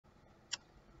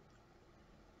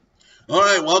All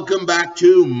right, welcome back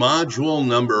to module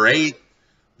number 8,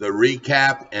 the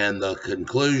recap and the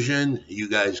conclusion. You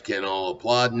guys can all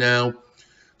applaud now.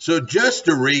 So just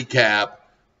to recap,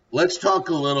 let's talk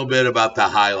a little bit about the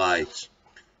highlights.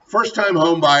 First-time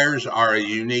home buyers are a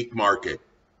unique market.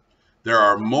 There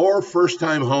are more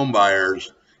first-time home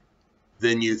buyers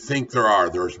than you think there are.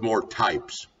 There's more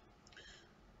types.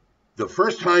 The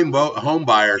first-time home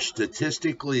buyer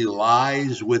statistically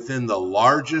lies within the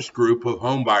largest group of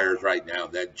home buyers right now,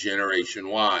 that Generation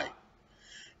Y.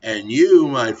 And you,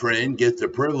 my friend, get the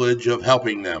privilege of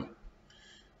helping them.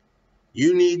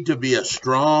 You need to be a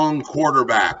strong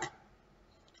quarterback.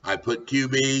 I put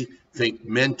QB, think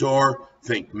mentor,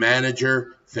 think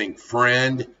manager, think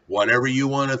friend, whatever you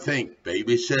want to think,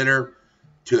 babysitter,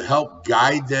 to help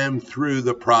guide them through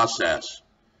the process.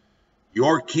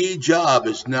 Your key job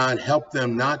is not help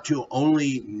them not to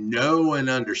only know and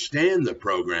understand the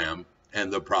program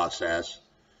and the process,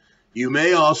 you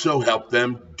may also help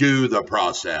them do the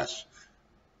process.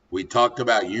 We talked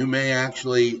about you may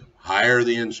actually hire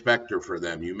the inspector for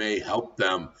them. You may help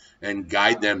them and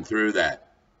guide them through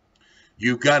that.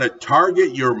 You've got to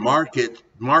target your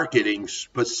marketing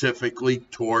specifically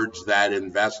towards that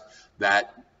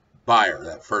buyer,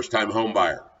 that first-time home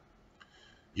buyer.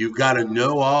 You've got to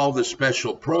know all the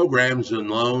special programs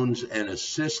and loans and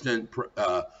assistant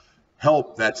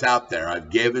help that's out there. I've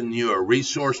given you a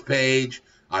resource page.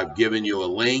 I've given you a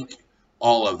link,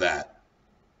 all of that.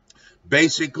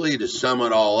 Basically, to sum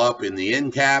it all up in the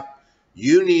end cap,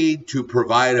 you need to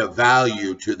provide a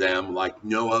value to them like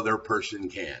no other person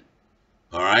can.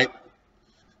 All right?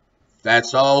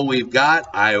 That's all we've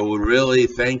got. I would really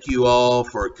thank you all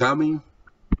for coming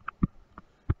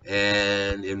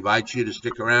and invite you to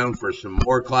stick around for some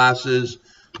more classes.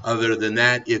 Other than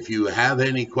that, if you have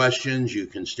any questions, you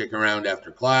can stick around after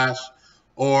class,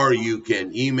 or you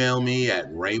can email me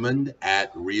at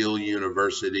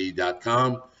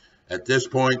raymond@realuniversity.com. At this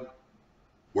point,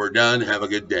 we're done. Have a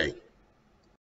good day.